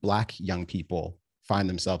Black young people find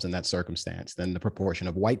themselves in that circumstance than the proportion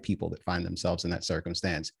of white people that find themselves in that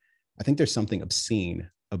circumstance, I think there's something obscene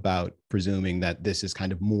about presuming that this is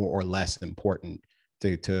kind of more or less important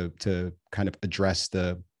to kind of address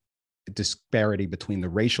the disparity between the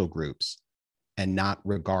racial groups and not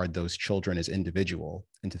regard those children as individual,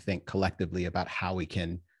 and to think collectively about how we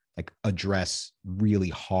can like address really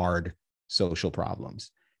hard social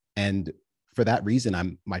problems. And for that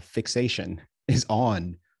reason, my fixation is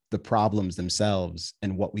on the problems themselves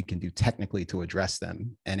and what we can do technically to address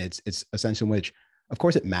them. And it's a sense in which, of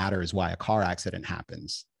course, it matters why a car accident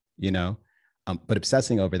happens, you know, but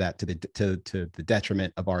obsessing over that to the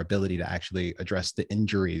detriment of our ability to actually address the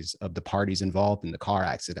injuries of the parties involved in the car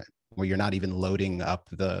accident, where you're not even loading up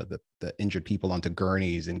the injured people onto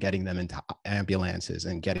gurneys and getting them into ambulances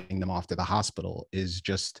and getting them off to the hospital, is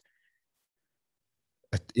just,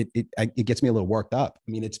 it gets me a little worked up.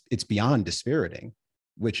 I mean, it's beyond dispiriting,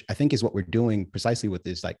 which I think is what we're doing precisely with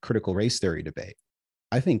this like critical race theory debate.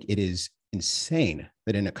 I think it is insane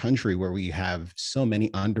that in a country where we have so many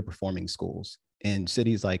underperforming schools in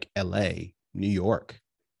cities like LA, New York,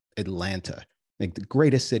 Atlanta, like the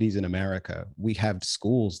greatest cities in America, we have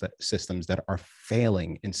systems that are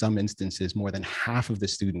failing in some instances more than half of the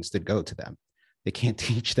students that go to them. They can't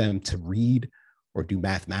teach them to read or do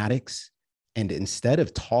mathematics. And instead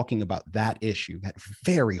of talking about that issue, that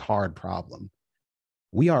very hard problem,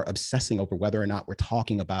 we are obsessing over whether or not we're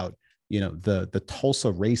talking about, you know, the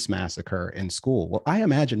Tulsa race massacre in school. Well, I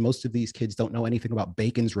imagine most of these kids don't know anything about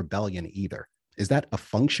Bacon's Rebellion either. Is that a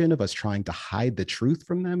function of us trying to hide the truth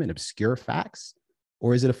from them and obscure facts?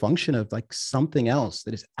 Or is it a function of like something else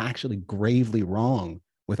that is actually gravely wrong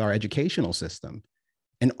with our educational system?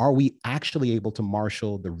 And are we actually able to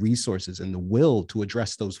marshal the resources and the will to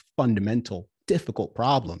address those fundamental, difficult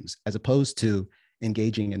problems, as opposed to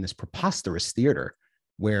engaging in this preposterous theater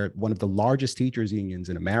where one of the largest teachers unions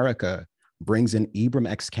in America brings in Ibram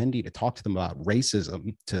X. Kendi to talk to them about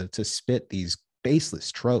racism, to spit these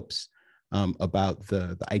baseless tropes about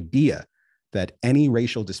the idea that any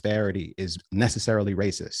racial disparity is necessarily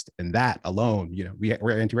racist. And that alone, you know,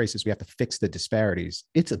 we're anti-racist, we have to fix the disparities.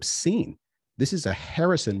 It's obscene. This is a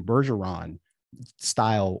Harrison Bergeron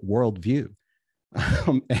style worldview.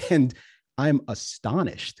 And I'm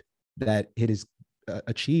astonished that it has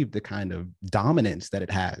achieved the kind of dominance that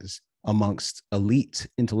it has amongst elite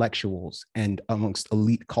intellectuals and amongst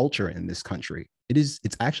elite culture in this country. It's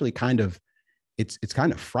actually kind of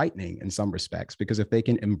frightening in some respects, because if they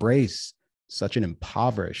can embrace such an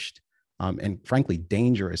impoverished and frankly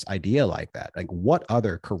dangerous idea like that, like what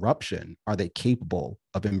other corruption are they capable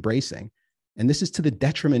of embracing? And this is to the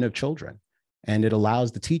detriment of children. And it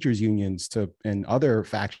allows the teachers unions and other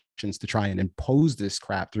factions to try and impose this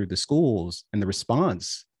crap through the schools. And the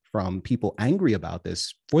response from people angry about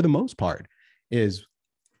this, for the most part, is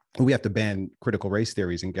we have to ban critical race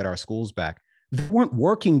theories and get our schools back. They weren't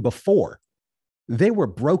working before. They were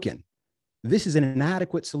broken. This is an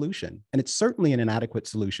inadequate solution. And it's certainly an inadequate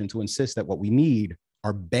solution to insist that what we need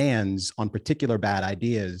are bans on particular bad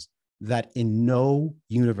ideas that in no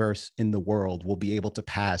universe in the world will be able to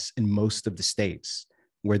pass in most of the states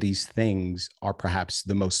where these things are perhaps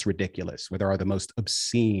the most ridiculous, where there are the most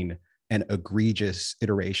obscene and egregious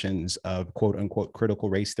iterations of quote unquote critical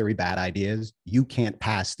race theory bad ideas. You can't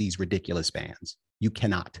pass these ridiculous bans. You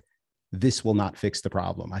cannot. This will not fix the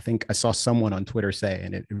problem. I think I saw someone on Twitter say,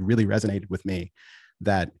 and it really resonated with me,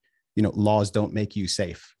 that, you know, laws don't make you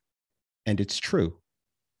safe. And it's true.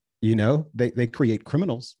 You know, they create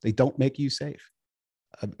criminals. They don't make you safe.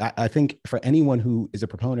 I think for anyone who is a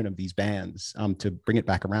proponent of these bans, to bring it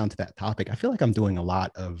back around to that topic, I feel like I'm doing a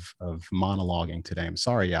lot of monologuing today. I'm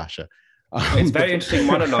sorry, Yascha. It's very interesting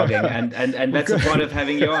monologuing, and that's the point of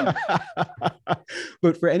having you on.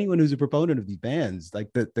 But for anyone who's a proponent of these bans,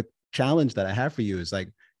 like the challenge that I have for you is like,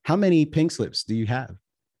 how many pink slips do you have?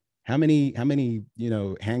 How many, you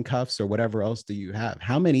know, handcuffs or whatever else do you have?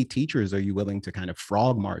 How many teachers are you willing to kind of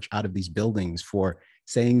frog march out of these buildings for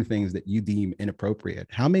saying things that you deem inappropriate?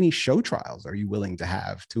 How many show trials are you willing to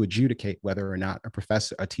have to adjudicate whether or not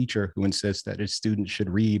a teacher who insists that his students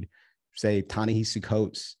should read, say, Ta-Nehisi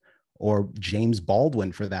Coates or James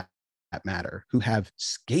Baldwin, for that matter, who have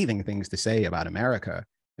scathing things to say about America?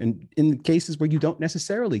 And in cases where you don't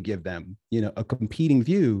necessarily give them, you know, a competing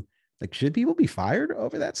view, like, should people be fired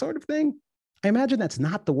over that sort of thing? I imagine that's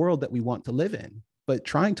not the world that we want to live in. But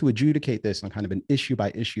trying to adjudicate this on kind of an issue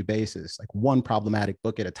by issue basis, like one problematic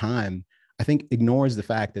book at a time, I think ignores the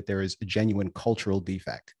fact that there is a genuine cultural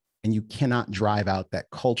defect. And you cannot drive out that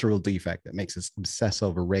cultural defect that makes us obsess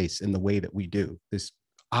over race in the way that we do, this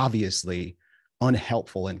obviously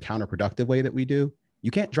unhelpful and counterproductive way that we do. You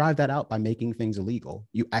can't drive that out by making things illegal.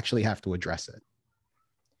 You actually have to address it.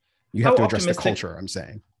 You have to address the culture, I'm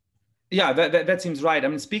saying. Yeah, that seems right. I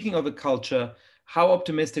mean, speaking of the culture, how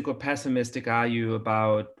optimistic or pessimistic are you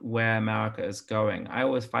about where America is going? I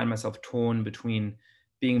always find myself torn between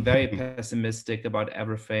being very pessimistic about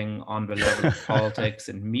everything on the level of politics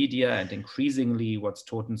and media, and increasingly what's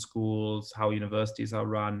taught in schools, how universities are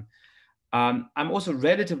run. I'm also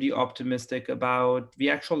relatively optimistic about the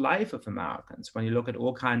actual life of Americans. When you look at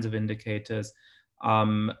all kinds of indicators,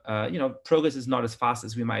 progress is not as fast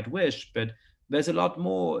as we might wish, but there's a lot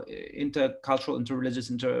more intercultural, interreligious,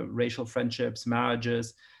 interracial friendships,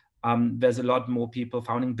 marriages. There's a lot more people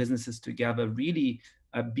founding businesses together, really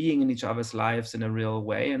being in each other's lives in a real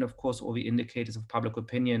way. And of course, all the indicators of public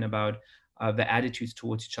opinion about the attitudes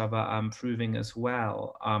towards each other are improving as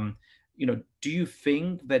well. Do you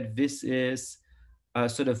think that this is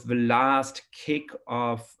sort of the last kick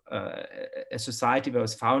of a society that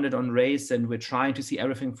was founded on race, and we're trying to see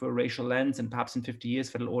everything through a racial lens, and perhaps in 50 years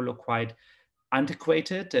that'll all look quite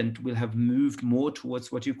antiquated and we'll have moved more towards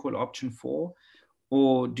what you call option 4?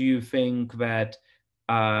 Or do you think that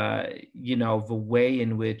the way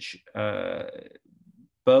in which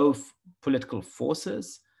both political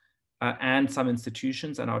forces and some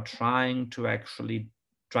institutions are now trying to actually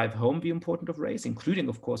drive home the importance of race, including,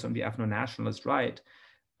 of course, on the ethno-nationalist right,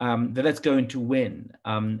 that's going to win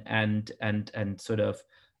and sort of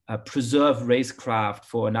preserve racecraft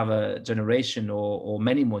for another generation or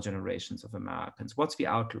many more generations of Americans? What's the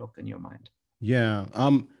outlook in your mind? Yeah.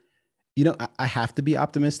 I have to be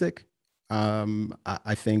optimistic.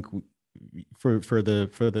 I think for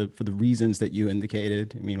the reasons that you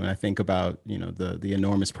indicated. I mean, when I think about the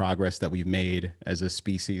enormous progress that we've made as a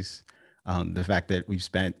species, the fact that we've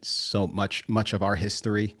spent so much of our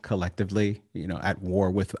history collectively, at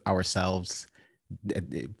war with ourselves,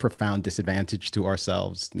 profound disadvantage to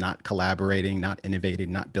ourselves, not collaborating, not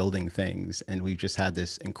innovating, not building things, and we've just had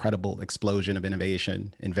this incredible explosion of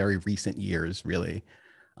innovation in very recent years, really.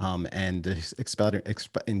 And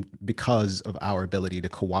because of our ability to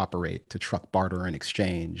cooperate, to truck, barter, and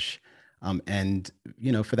exchange. And,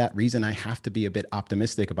 for that reason, I have to be a bit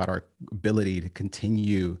optimistic about our ability to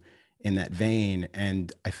continue in that vein.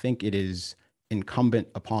 And I think it is incumbent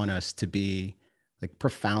upon us to be like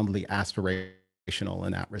profoundly aspirational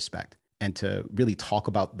in that respect, and to really talk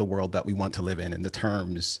about the world that we want to live in the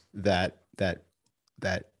terms that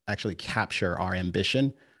actually capture our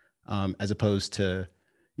ambition, as opposed to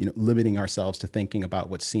limiting ourselves to thinking about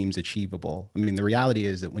what seems achievable. I mean, the reality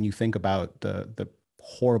is that when you think about the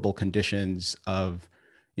horrible conditions of,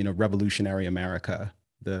 revolutionary America,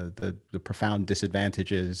 the profound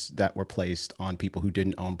disadvantages that were placed on people who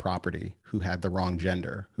didn't own property, who had the wrong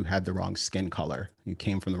gender, who had the wrong skin color, who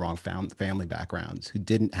came from the wrong family backgrounds, who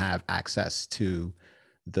didn't have access to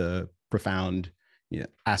the profound,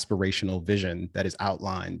 aspirational vision that is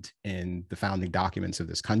outlined in the founding documents of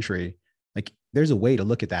this country. Like, there's a way to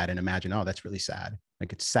look at that and imagine, oh, that's really sad.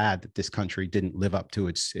 Like, it's sad that this country didn't live up to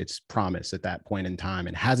its promise at that point in time,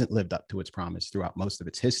 and hasn't lived up to its promise throughout most of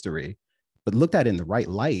its history. But looked at in the right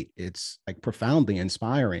light, it's like profoundly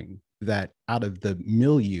inspiring that out of the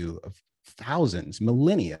milieu of thousands,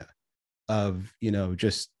 millennia of,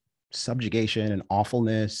 just subjugation and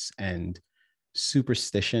awfulness and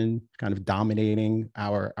superstition kind of dominating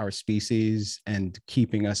our species and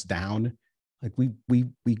keeping us down, like we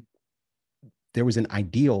there was an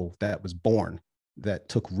ideal that was born, that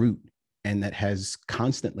took root, and that has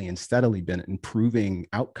constantly and steadily been improving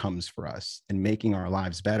outcomes for us and making our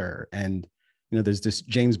lives better. And there's this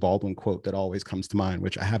James Baldwin quote that always comes to mind,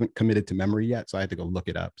 which I haven't committed to memory yet, so I had to go look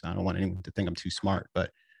it up. So I don't want anyone to think I'm too smart,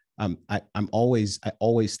 but I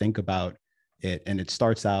always think about it, and it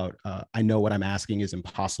starts out, I know what I'm asking is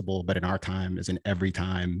impossible, but in our time, as in every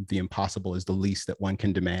time, the impossible is the least that one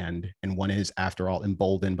can demand, and one is, after all,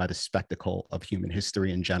 emboldened by the spectacle of human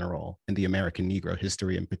history in general, and the American Negro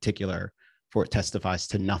history in particular, for it testifies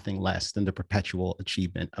to nothing less than the perpetual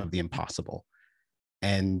achievement of the impossible.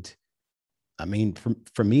 And I mean,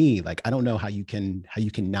 for me, like, I don't know how you can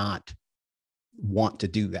not want to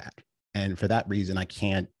do that. And for that reason, I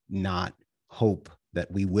can't not hope that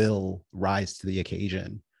we will rise to the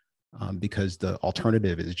occasion, because the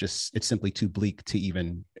alternative is it's simply too bleak to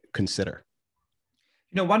even consider.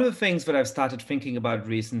 One of the things that I've started thinking about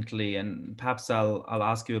recently, and perhaps I'll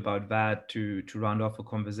ask you about that to round off a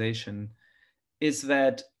conversation, is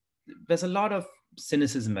that there's a lot of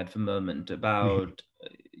cynicism at the moment about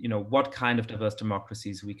what kind of diverse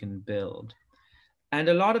democracies we can build. And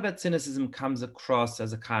a lot of that cynicism comes across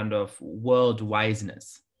as a kind of world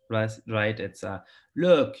wiseness, right? It's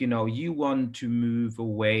look, you want to move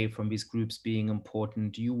away from these groups being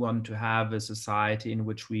important. You want to have a society in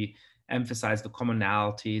which we emphasize the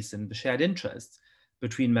commonalities and the shared interests.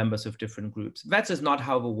 between members of different groups. That's just not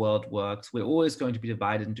how the world works. We're always going to be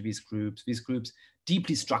divided into these groups. These groups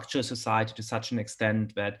deeply structure society to such an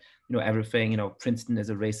extent that, everything, Princeton is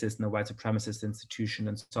a racist and a white supremacist institution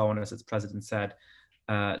and so on, as its president said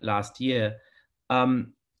last year. Therefore,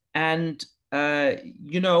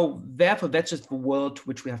 that's just the world to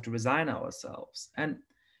which we have to resign ourselves. And,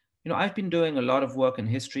 I've been doing a lot of work in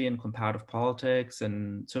history and comparative politics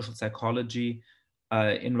and social psychology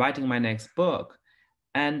in writing my next book.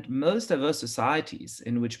 And most diverse societies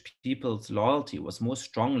in which people's loyalty was more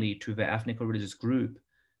strongly to their ethnic or religious group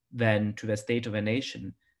than to their state or their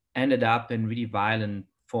nation ended up in really violent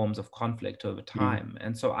forms of conflict over time.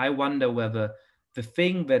 And so I wonder whether the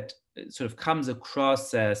thing that sort of comes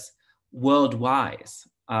across as worldwide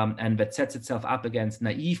and that sets itself up against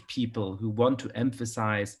naive people who want to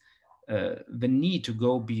emphasize the need to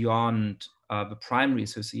go beyond the primary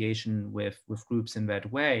association with groups in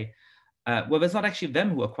that way, well, it's not actually them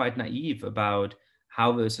who are quite naive about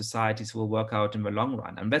how the societies will work out in the long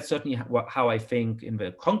run. And that's certainly how I think in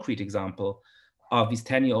the concrete example of these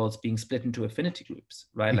 10-year-olds being split into affinity groups,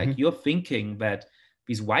 right? Like you're thinking that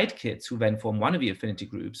these white kids who then form one of the affinity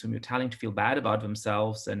groups, whom you're telling to feel bad about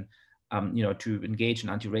themselves and to engage in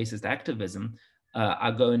anti-racist activism,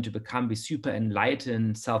 are going to become these super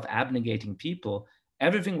enlightened, self-abnegating people.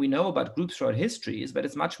 Everything we know about groups throughout history is that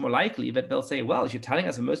it's much more likely that they'll say, well, if you're telling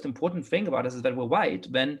us the most important thing about us is that we're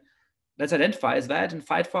white, then let's identify as that and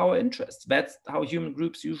fight for our interests. That's how human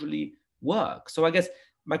groups usually work. So I guess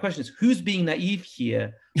my question is, who's being naive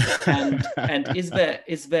here? And is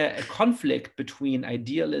there a conflict between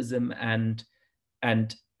idealism and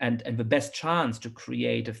the best chance to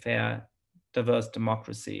create a fair, diverse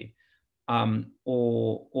democracy?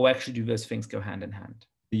 Or actually do those things go hand in hand?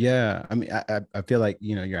 Yeah, I mean, I feel like,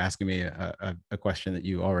 you're asking me a question that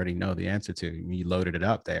you already know the answer to. You loaded it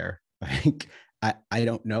up there. Like, I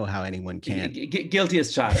don't know how anyone can. Guilty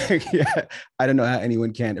as charged. Yeah, I don't know how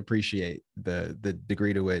anyone can appreciate the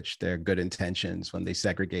degree to which their good intentions when they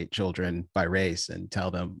segregate children by race and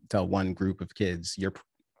tell one group of kids,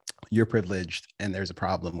 you're privileged and there's a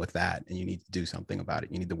problem with that and you need to do something about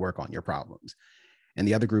it. You need to work on your problems. And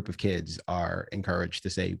the other group of kids are encouraged to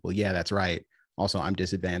say, well, yeah, that's right. Also, I'm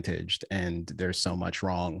disadvantaged and there's so much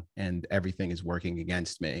wrong and everything is working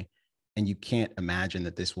against me. And you can't imagine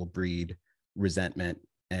that this will breed resentment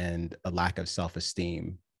and a lack of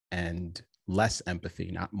self-esteem and less empathy,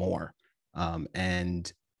 not more.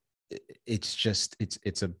 And it's just,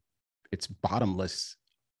 it's bottomless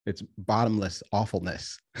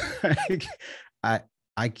awfulness. I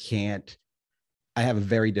have a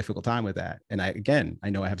very difficult time with that. And I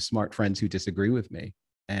know I have smart friends who disagree with me.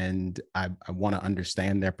 And I want to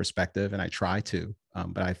understand their perspective, and I try to,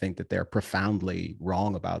 but I think that they're profoundly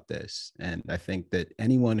wrong about this. And I think that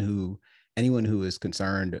anyone who is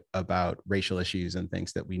concerned about racial issues and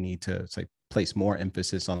thinks that we need to place more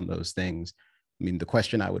emphasis on those things, I mean, the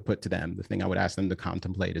question I would put to them, the thing I would ask them to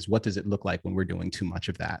contemplate is, what does it look like when we're doing too much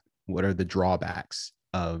of that? What are the drawbacks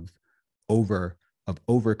of over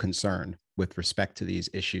concern with respect to these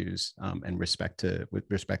issues, and with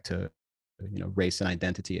respect to race and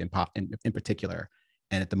identity in particular?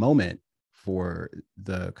 And at the moment, for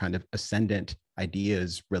the kind of ascendant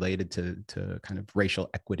ideas related to kind of racial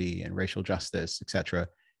equity and racial justice, et cetera,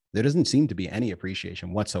 there doesn't seem to be any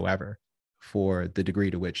appreciation whatsoever for the degree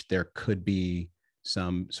to which there could be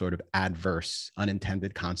some sort of adverse,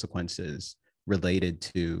 unintended consequences related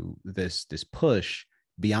to this push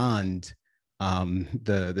beyond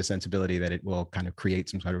the sensibility that it will kind of create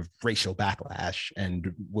some sort of racial backlash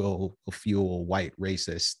and will fuel white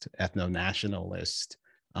racist ethno-nationalist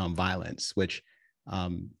violence, which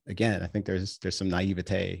again, I think there's some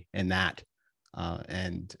naivete in that,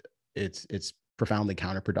 and it's profoundly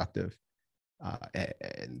counterproductive.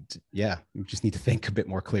 And yeah, we just need to think a bit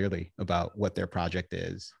more clearly about what their project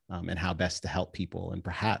is, and how best to help people. And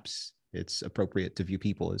perhaps it's appropriate to view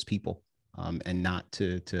people as people, and not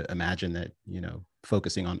to imagine that,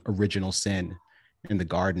 focusing on original sin in the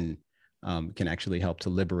garden can actually help to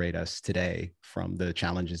liberate us today from the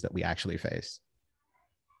challenges that we actually face.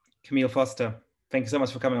 Kmele Foster, thank you so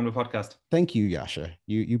much for coming on the podcast. Thank you, Yascha.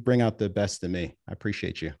 You bring out the best in me. I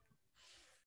appreciate you.